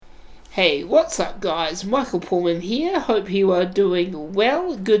Hey, what's up, guys? Michael Pullman here. Hope you are doing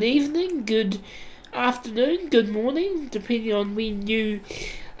well. Good evening, good afternoon, good morning, depending on when you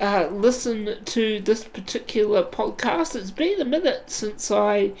listen to this particular podcast. It's been a minute since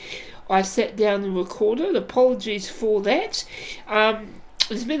I sat down and recorded. Apologies for that.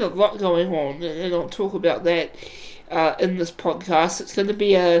 There's been a lot going on, and I'll talk about that in this podcast. It's going to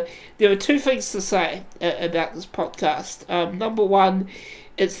be there are two things to say about this podcast. Number one,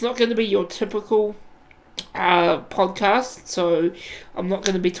 it's not going to be your typical podcast, so I'm not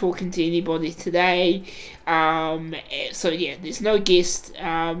going to be talking to anybody today. There's no guest.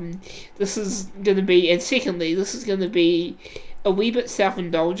 This is going to be, and secondly, this is going to be a wee bit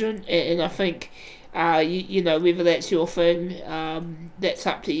self-indulgent, and I think, whether that's your thing, that's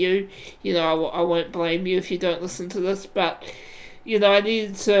up to you. I won't blame you if you don't listen to this, but, I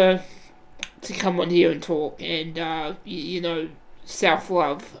needed to come on here and talk, and,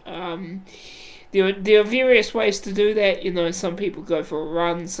 self-love. There are various ways to do that. Some people go for a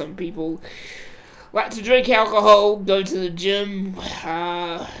run, some people like to drink alcohol, go to the gym,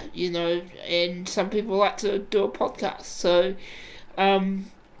 and some people like to do a podcast. So,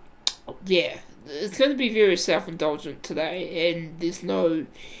 it's going to be very self-indulgent today, and there's no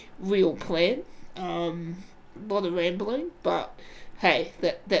real plan. A lot of rambling, but hey,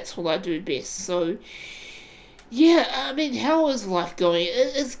 that's what I do best. So, how is life going?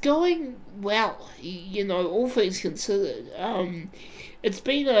 It's going well, all things considered. It's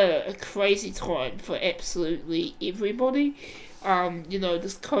been a crazy time for absolutely everybody.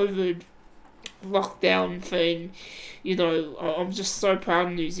 This COVID lockdown thing, I'm just so proud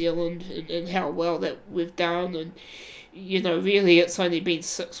of New Zealand and how well that we've done. And, really it's only been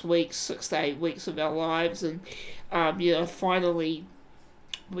 6 to 8 weeks of our lives. And, finally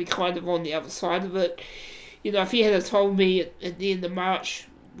we're kind of on the other side of it. If you had told me at the end of March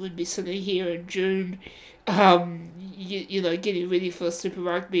we'd be sitting here in June, getting ready for Super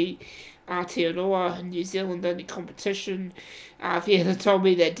Rugby Aotearoa in New Zealand only competition, if you had told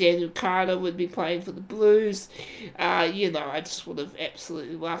me that Daniel Carter would be playing for the Blues, I just would have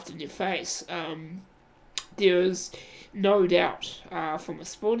absolutely laughed in your face. There is no doubt from a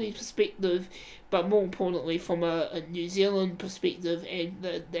sporting perspective, but more importantly from a New Zealand perspective and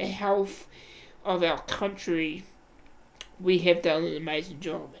the health of our country, we have done an amazing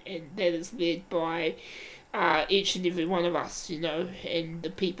job, and that is led by each and every one of us, and the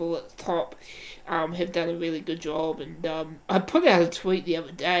people at the top have done a really good job. And I put out a tweet the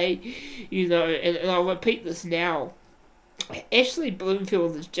other day, and I'll repeat this now. Ashley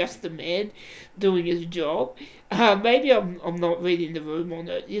Bloomfield is just a man doing his job. Maybe I'm not reading the room on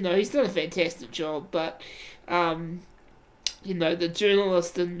it. He's done a fantastic job, but the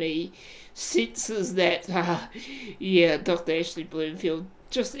journalist in me senses that, Dr. Ashley Bloomfield,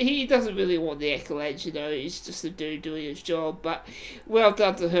 he doesn't really want the accolades, he's just a dude doing his job. But well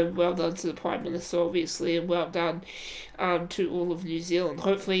done to him, well done to the Prime Minister, obviously, and well done to all of New Zealand.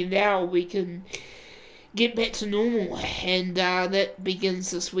 Hopefully now we can get back to normal, and that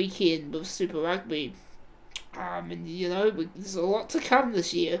begins this weekend with Super Rugby. There's a lot to come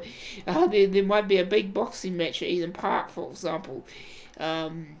this year. There might be a big boxing match at Eden Park, for example.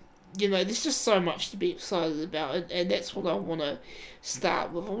 There's just so much to be excited about, and that's what I want to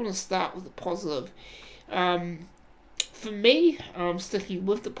start with. I want to start with the positive. For me, sticking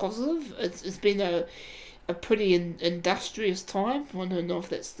with the positive, it's been a pretty industrious time. I don't know if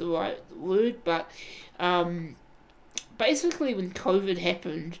that's the right word, but basically when COVID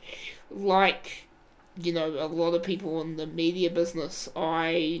happened, like, a lot of people in the media business,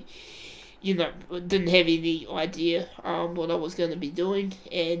 I didn't have any idea what I was going to be doing,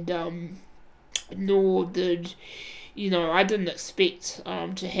 and nor did, I didn't expect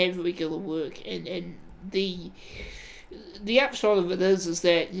to have regular work, and the upshot of it is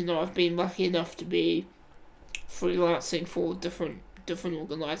that, I've been lucky enough to be freelancing for different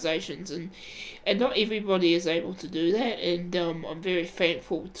organisations, and not everybody is able to do that, and I'm very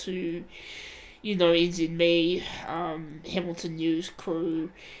thankful to NZME, Hamilton News crew,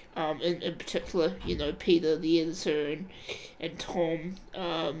 in particular, Peter, the editor, and Tom,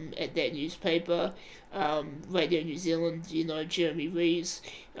 at that newspaper, Radio New Zealand, Jeremy Rees,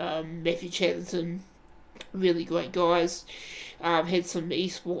 Matthew Chatterton, really great guys. Had some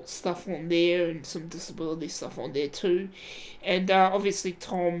esports stuff on there and some disability stuff on there too. And obviously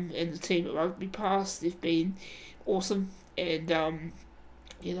Tom and the team at Rugby Pass, they've been awesome, and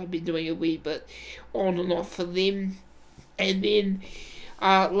I've been doing a wee bit on and off for them. And then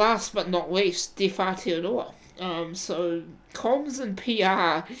last but not least, Te Whātearoa. So comms and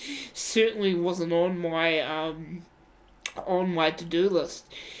PR certainly wasn't on my to-do list,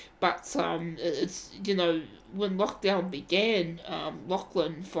 But it's, when lockdown began,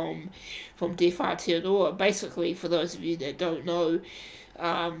 Lachlan from Deaf Aotearoa, basically, for those of you that don't know,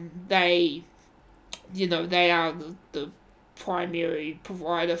 they, they are the primary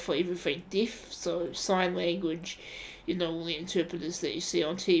provider for everything deaf, so sign language, all the interpreters that you see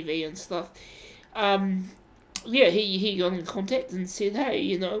on TV and stuff. He got in contact and said,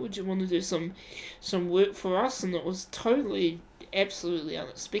 hey, would you want to do some work for us? And it was totally, absolutely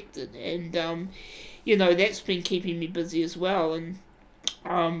unexpected. And, that's been keeping me busy as well. And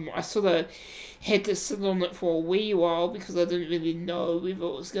I sort of had to sit on it for a wee while because I didn't really know whether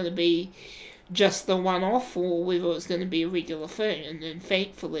it was going to be just the one-off or whether it was going to be a regular thing. And then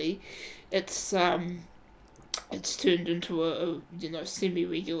thankfully, it's turned into a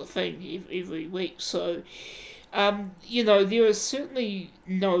semi-regular thing every week. So, there is certainly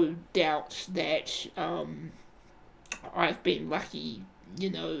no doubt that I've been lucky,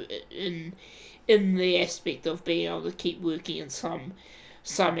 in the aspect of being able to keep working in some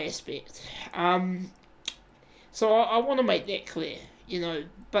aspect. So I want to make that clear,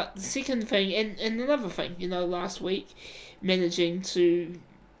 But the second thing, and another thing, last week, managing to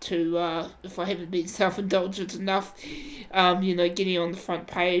if I haven't been self-indulgent enough, getting on the front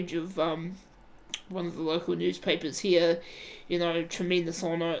page of one of the local newspapers here, tremendous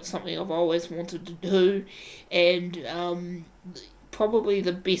honour. It's something I've always wanted to do, and probably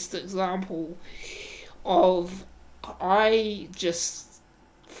the best example of,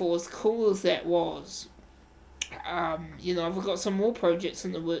 for as cool as that was, I've got some more projects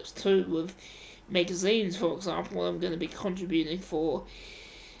in the works too, with magazines, for example, I'm going to be contributing for.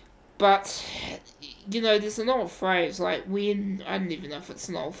 But, there's an old phrase, like when, I don't even know if it's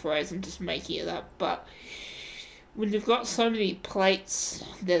an old phrase, I'm just making it up, but when you've got so many plates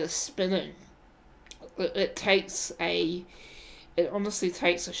that are spinning, it honestly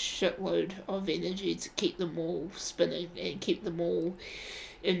takes a shitload of energy to keep them all spinning and keep them all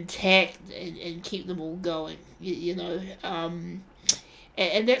intact and keep them all going,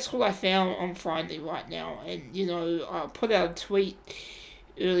 and that's what I found I'm finding right now. And, I put out a tweet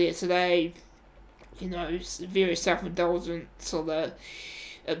earlier today, very self-indulgent, sort of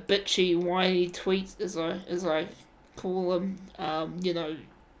a bitchy, whiny tweet, as I call them,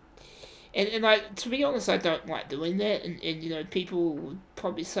 and I, to be honest, I don't like doing that, and people would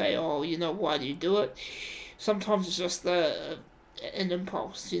probably say, oh, why do you do it? Sometimes it's just an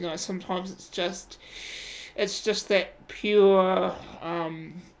impulse, sometimes it's just that pure,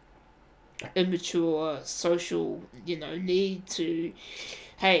 immature social, need to,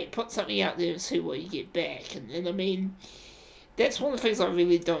 hey, put something out there and see what you get back. And I mean, that's one of the things I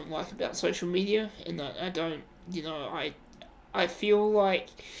really don't like about social media, and I don't, I feel like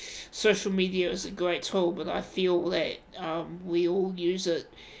social media is a great tool, but I feel that we all use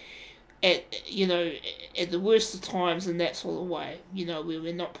it at the worst of times in that sort of way, where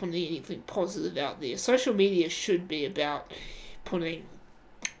we're not putting anything positive out there. Social media should be about putting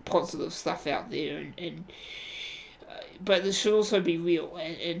positive stuff out there, and but it should also be real.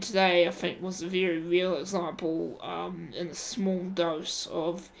 And today, I think, was a very real example, in a small dose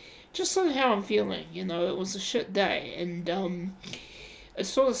of just sort of how I'm feeling. It was a shit day, and it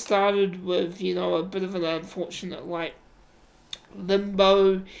sort of started with, a bit of an unfortunate,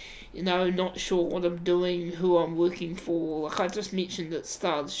 limbo, not sure what I'm doing, who I'm working for. Like I just mentioned at the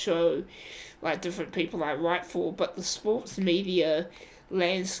start of the show, different people I write for, but the sports media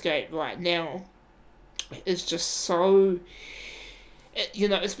landscape right now is just so,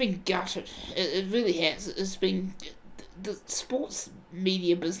 it's been gutted. It really has. It's been, the sports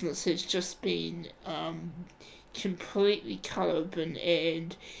media business has just been completely cut open,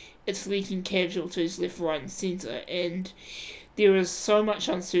 and it's leaking casualties left, right, and centre, and there is so much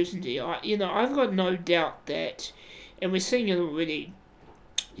uncertainty. I've got no doubt that, and we're seeing it already,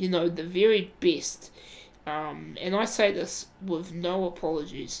 the very best, and I say this with no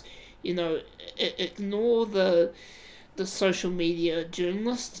apologies, ignore the social media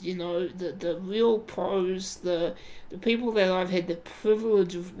journalists, the real pros, the people that I've had the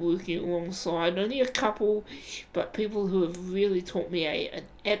privilege of working alongside, only a couple, but people who have really taught me an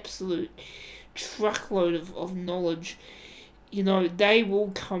absolute truckload of knowledge. They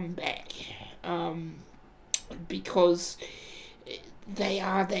will come back, because they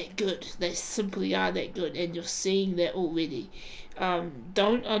are that good. They simply are that good, and you're seeing that already.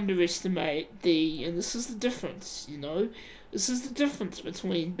 Don't underestimate and this is the difference, this is the difference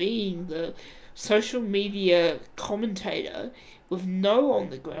between being the social media commentator with no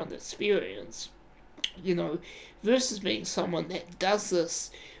on-the-ground experience, versus being someone that does this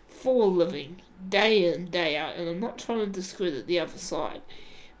for a living, day in, day out. And I'm not trying to discredit the other side,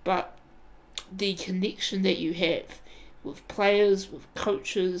 but the connection that you have with players, with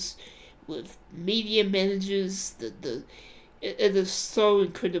coaches, with media managers, it is so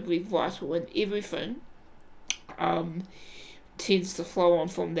incredibly vital, and everything tends to flow on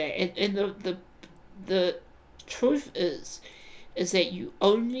from that. And the truth is that you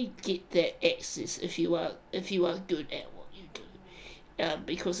only get that access if you are good at what you do.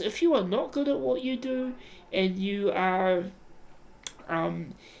 Because if you are not good at what you do, and you are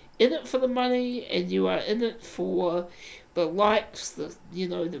in it for the money, and you are in it for the likes, the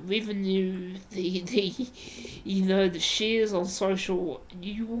revenue, the shares on social,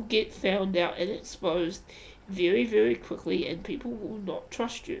 you will get found out and exposed very, very quickly, and people will not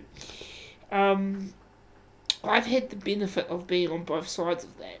trust you. I've had the benefit of being on both sides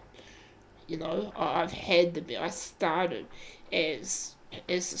of that. I started as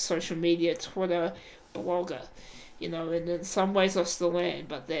a social media Twitter blogger, and in some ways I still am,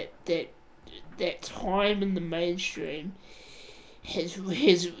 but that time in the mainstream has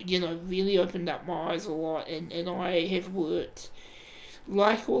really opened up my eyes a lot, and I have worked,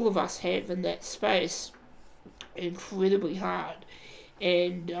 like all of us have in that space, incredibly hard.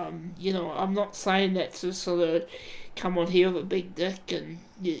 And I'm not saying that to sort of come on here with a big dick and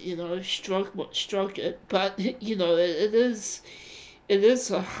stroke it, but it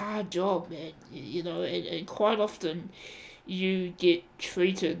is a hard job, man. And quite often you get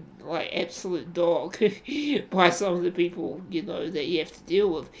treated like absolute dog by some of the people that you have to deal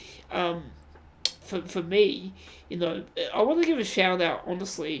with. For me, I want to give a shout out,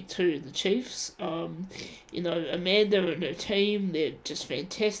 honestly, to the Chiefs. Amanda and her team, they're just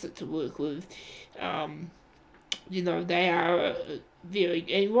fantastic to work with. They are very,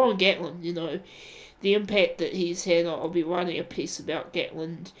 and Ron Gatland, the impact that he's had. I'll be writing a piece about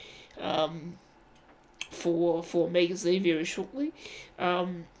Gatland for a magazine very shortly.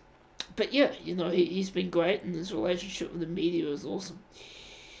 But yeah, he's been great, and his relationship with the media is awesome.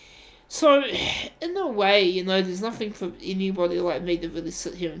 So, in a way, there's nothing for anybody like me to really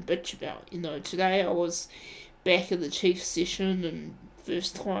sit here and bitch about. Today I was back at the Chiefs session, and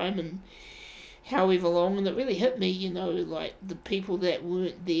first time, and however long, and it really hit me, like the people that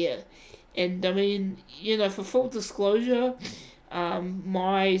weren't there. And I mean, for full disclosure,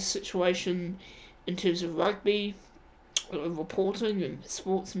 my situation in terms of rugby reporting and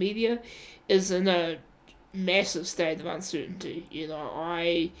sports media is in a massive state of uncertainty.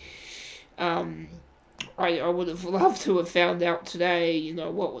 I would have loved to have found out today,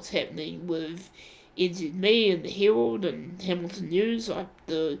 what was happening with NZME and the Herald and Hamilton News.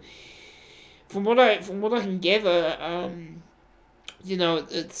 From what I can gather,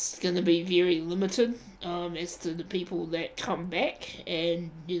 it's going to be very limited as to the people that come back, and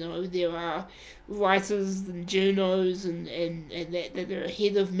there are writers and journos and that are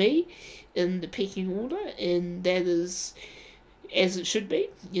ahead of me in the pecking order, and that is as it should be.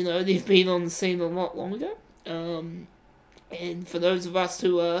 They've been on the scene a lot longer, and for those of us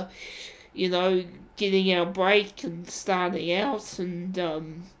who are getting our break and starting out, and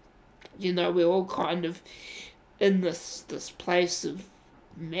we're all kind of in this place of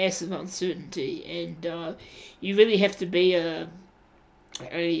massive uncertainty, and you really have to be you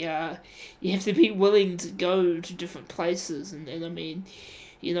have to be willing to go to different places, and I mean,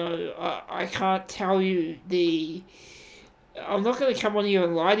 I can't tell you I'm not going to come on here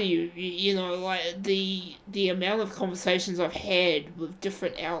and lie to you, like the amount of conversations I've had with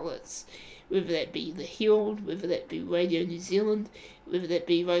different outlets, whether that be the Herald, whether that be Radio New Zealand, whether that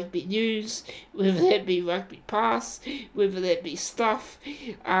be Rugby News, whether that be Rugby Pass, whether that be Stuff.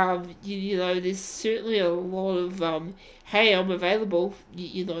 There's certainly a lot of, hey, I'm available,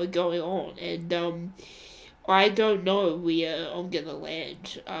 going on. And I don't know where I'm going to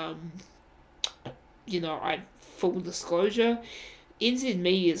land. Full disclosure,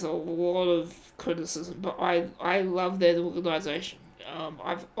 NZME is a lot of criticism, but I love that organisation.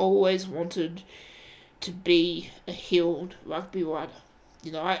 I've always wanted to be a Herald rugby writer.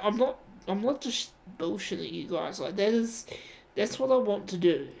 I'm not just bullshitting you guys. Like that's what I want to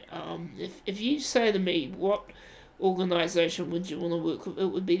do. If you say to me what organisation would you want to work with, it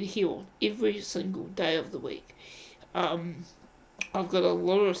would be the Herald every single day of the week. I've got a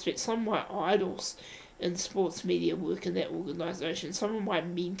lot of respect. Some of my idols in sports media work in that organisation. Some of my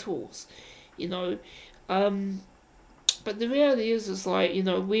mentors, but the reality is like,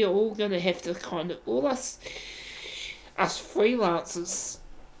 we're all going to have to kind of, all us freelancers,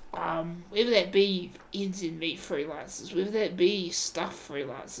 whether that be NZME freelancers, whether that be Stuff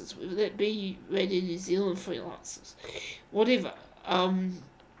freelancers, whether that be Radio New Zealand freelancers, whatever,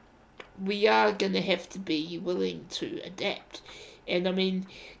 we are going to have to be willing to adapt. And I mean,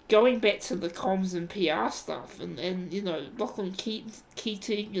 going back to the comms and PR stuff, and Lachlan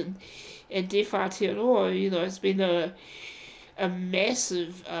Keating and Def Aotearoa, it's been a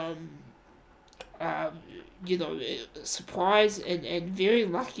massive um, surprise and very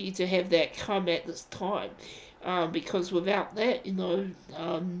lucky to have that come at this time, because without that,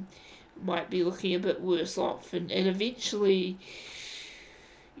 might be looking a bit worse off, and eventually,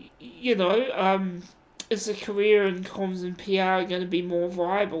 you know, um, is a career in comms and PR going to be more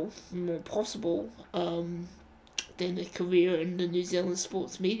viable, more possible, than a career in the New Zealand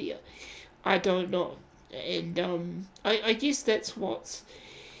sports media? I don't know. And I guess that's what's,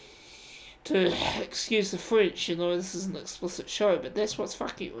 to excuse the French, this is an explicit show, but that's what's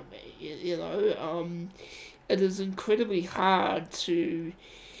fucking with me, it is incredibly hard to,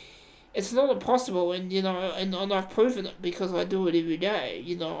 it's not impossible, and I've proven it because I do it every day,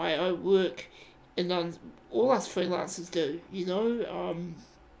 I work, and all us freelancers do,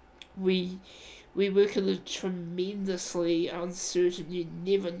 we work in a tremendously uncertain, you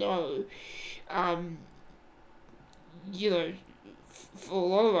never know, you know, for a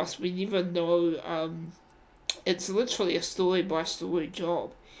lot of us, we never know. It's literally a story by story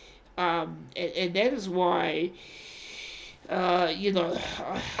job, and that is why,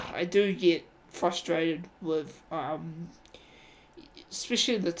 I do get frustrated with,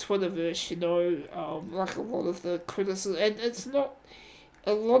 especially the Twitterverse. Like a lot of the criticism, and it's not.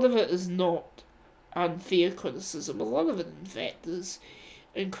 A lot of it is not unfair criticism. A lot of it, in fact, is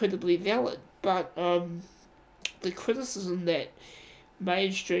incredibly valid. But the criticism that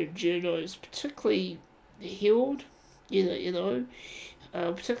mainstream journals, particularly Herald,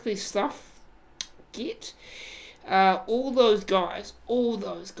 particularly stuff, get. All those guys,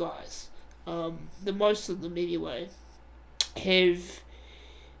 the most of them anyway, have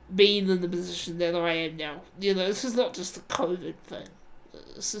been in the position that I am now. This is not just a COVID thing.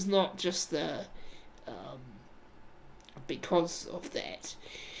 This is not just because of that.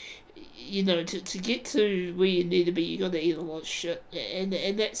 To get to where you need to be, you got to eat a lot of shit, and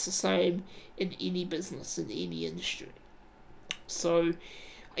that's the same in any business, in any industry. So,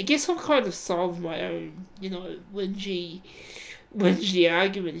 I guess I've kind of solved my own, whingy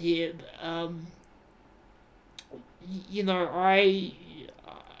argument here.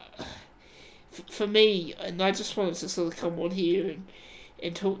 For me, and I just wanted to sort of come on here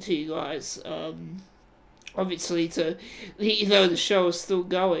and talk to you guys. Obviously, to let you know the show is still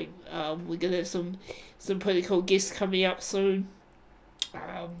going. We're gonna have some pretty cool guests coming up soon.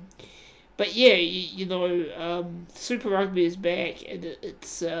 But yeah, Super Rugby is back, and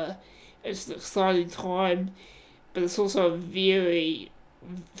it's an exciting time. But it's also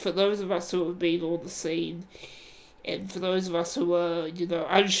for those of us who have been on the scene, and for those of us who are,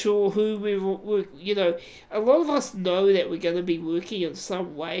 unsure who we're, a lot of us know that we're going to be working in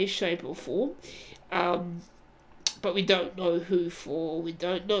some way, shape, or form, but we don't know who for, we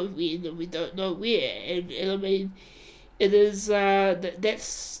don't know when, and we don't know where, and I mean, it is,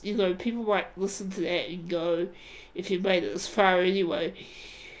 that's, people might listen to that and go, if you made it this far anyway,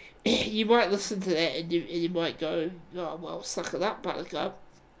 you might listen to that and you might go, oh, well, suck it up, buttercup.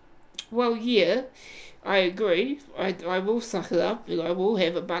 Well, yeah, I agree. I will suck it up and I will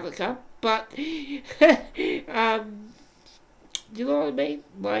have a buttercup, but you know what I mean?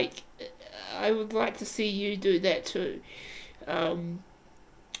 Like, I would like to see you do that too.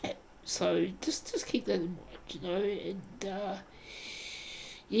 So just keep that in mind, and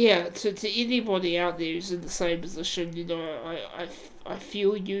yeah, to anybody out there who's in the same position, I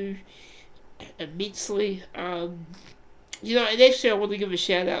feel you immensely. And actually I want to give a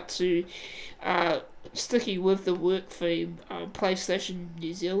shout out to, sticking with the work theme, PlayStation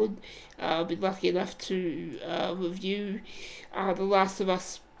New Zealand. I've been lucky enough to review The Last of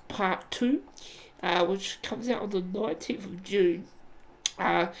Us Part 2, which comes out on the 19th of June.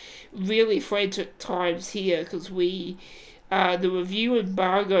 Really frantic times here, because the review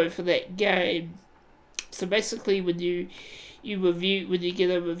embargo for that game, so basically when you get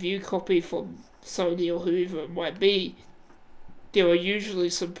a review copy from Sony or whoever it might be, there are usually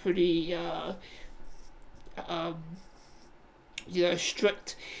some pretty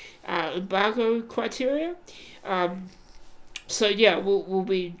strict embargo criteria. So yeah, we'll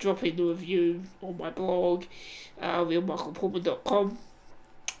be dropping the review on my blog, realmichaelpullman.com,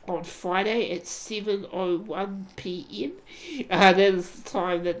 on Friday at 7:01 p.m. That is the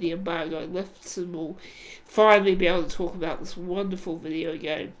time that the embargo lifts, and we'll finally be able to talk about this wonderful video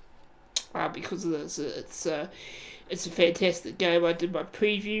game, because it's a fantastic game. I did my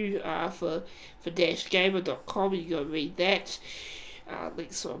preview for dashgamer.com, and you go read that.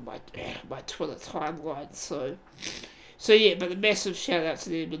 Links on my Twitter timeline. So So yeah, but a massive shout out to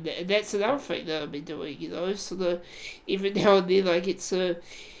them, and that's another thing that I've been doing, so every now and then I get to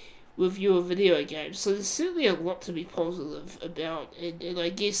review a video game. So there's certainly a lot to be positive about, and I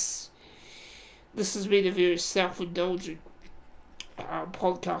guess this has been a very self-indulgent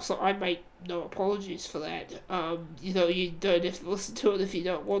podcast, so I make no apologies for that. You don't have to listen to it if you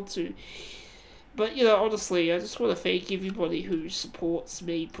don't want to. But, honestly, I just want to thank everybody who supports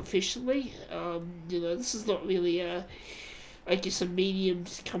me professionally. This is not really a medium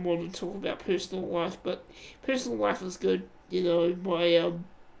to come on and talk about personal life, but personal life is good. My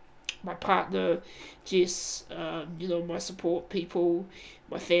partner, Jess, my support people,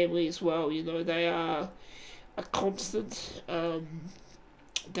 my family as well, they are a constant.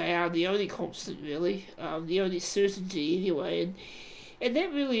 They are the only constant, really, the only certainty anyway, and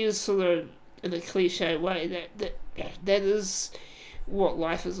that really is sort of, in a cliche way, that is what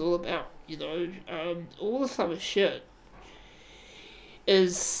life is all about, all the other shit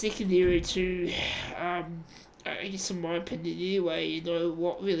is secondary to, I guess in my opinion anyway,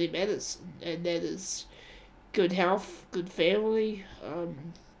 what really matters, and that is good health, good family,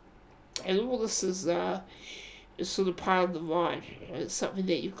 and all this is sort of part of the ride. It's something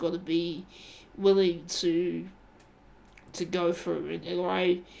that you've got to be willing to go through, and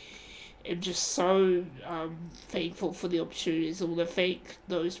I am just so thankful for the opportunities. I want to thank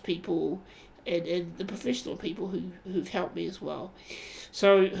those people and the professional people who've helped me as well.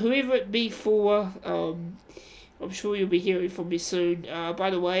 So whoever it be for, I'm sure you'll be hearing from me soon. By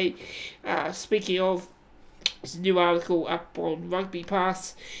the way, speaking of, there's a new article up on Rugby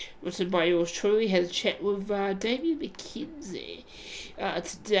Pass, written by yours truly. Had a chat with Damien McKenzie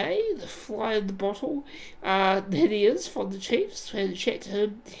today, the fly in the bottle that he is from the Chiefs. Had a chat to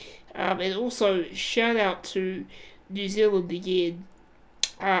him, and also shout out to New Zealand again.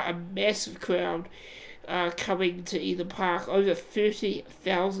 A massive crowd coming to Eden Park. Over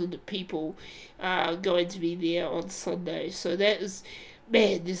 30,000 people going to be there on Sunday. So that is,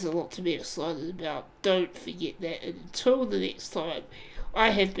 man, there's a lot to be excited about. Don't forget that. And until the next time, I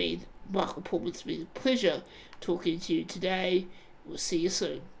have been Michael Pullman. It's been a pleasure talking to you today. We'll see you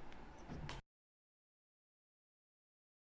soon.